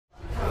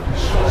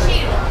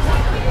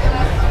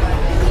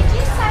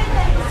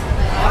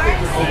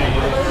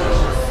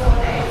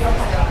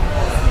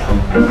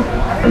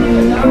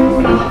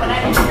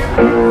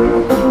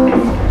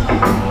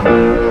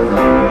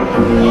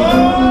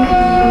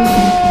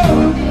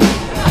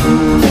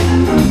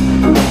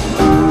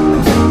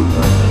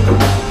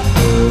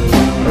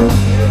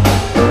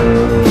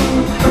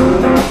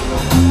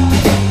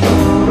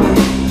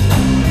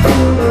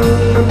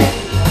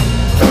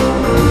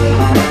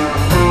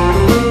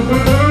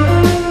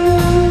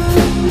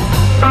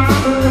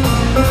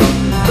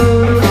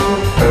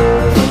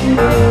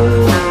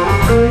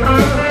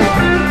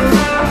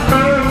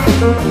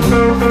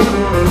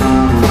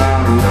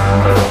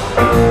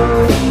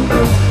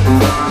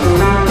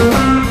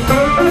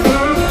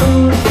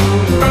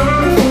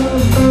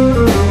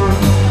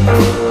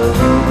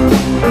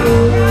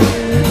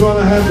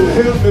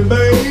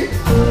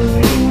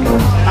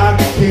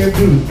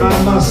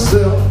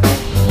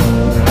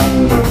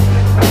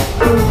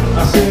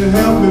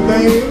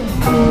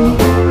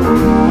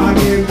I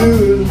can't do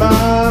it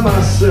by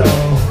myself.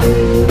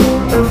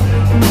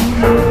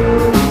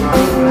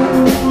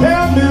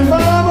 Help me,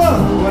 mama,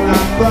 when I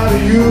cry to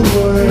you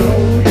for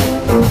help.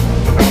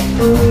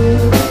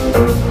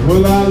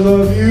 Will I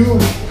love you?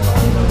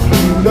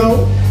 You know,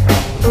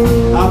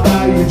 I'll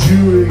buy you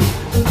jewelry.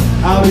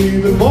 I'll be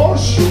even more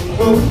sure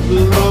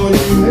as long as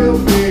you help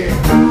me.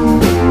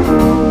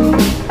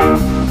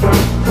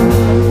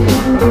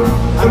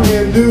 I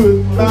can't do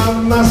it by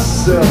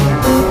myself.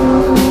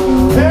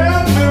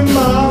 Help me,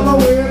 mama,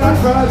 when I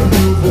cry to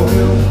you for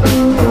help.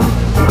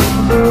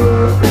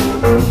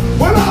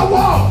 When I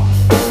walk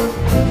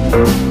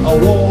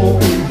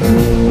with you.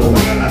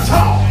 When I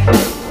talk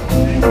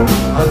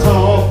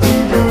to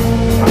you.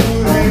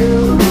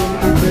 Help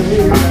me,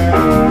 baby.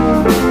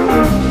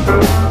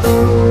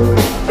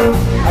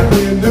 I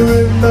can't do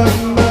it by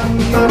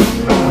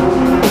myself.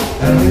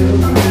 Help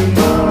me,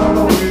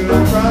 mama, when I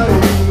cry to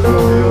you for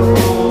help.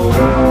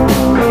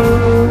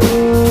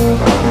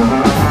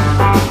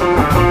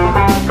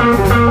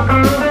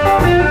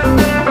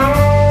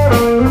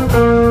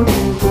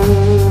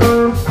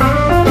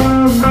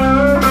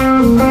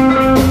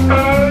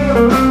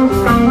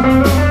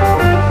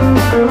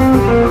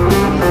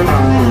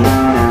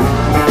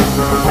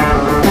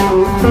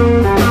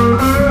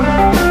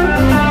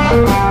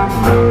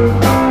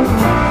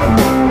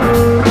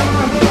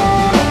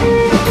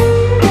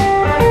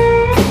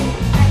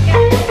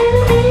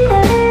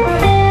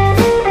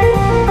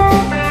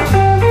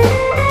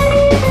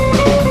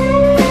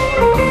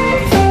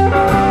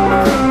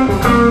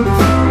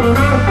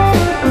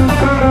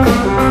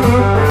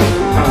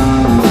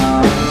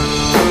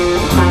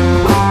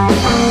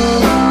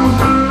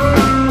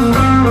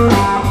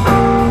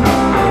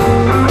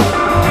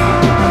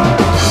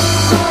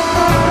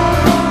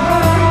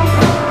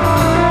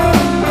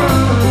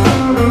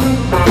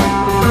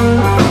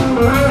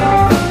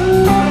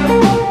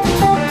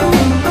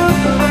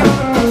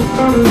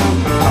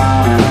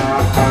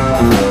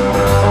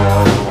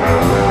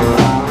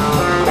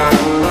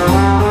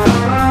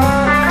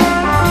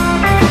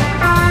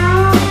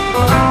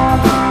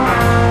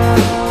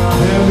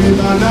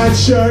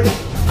 Shirt.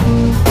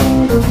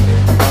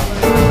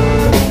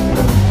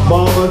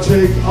 Mama,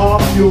 take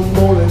off your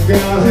morning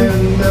gown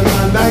and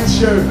my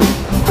nightshirt.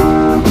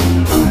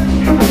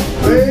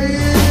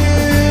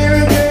 Baby,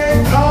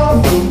 take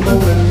off your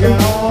morning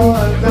gown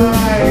and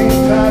night,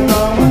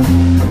 mama.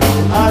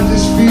 I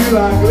just feel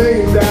like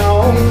laying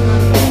down.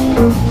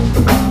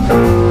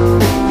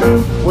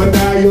 Well,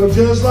 now you're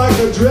just like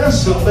a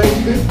dresser,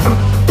 baby.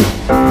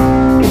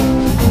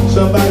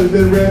 Somebody's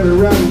been wrapping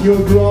around in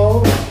your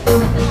drawers.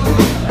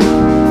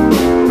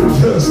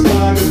 Just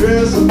like a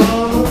dresser,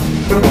 mama.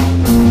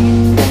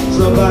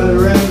 Somebody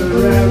wrapping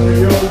around in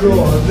your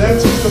drawer.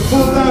 That's just a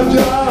full-time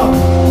job.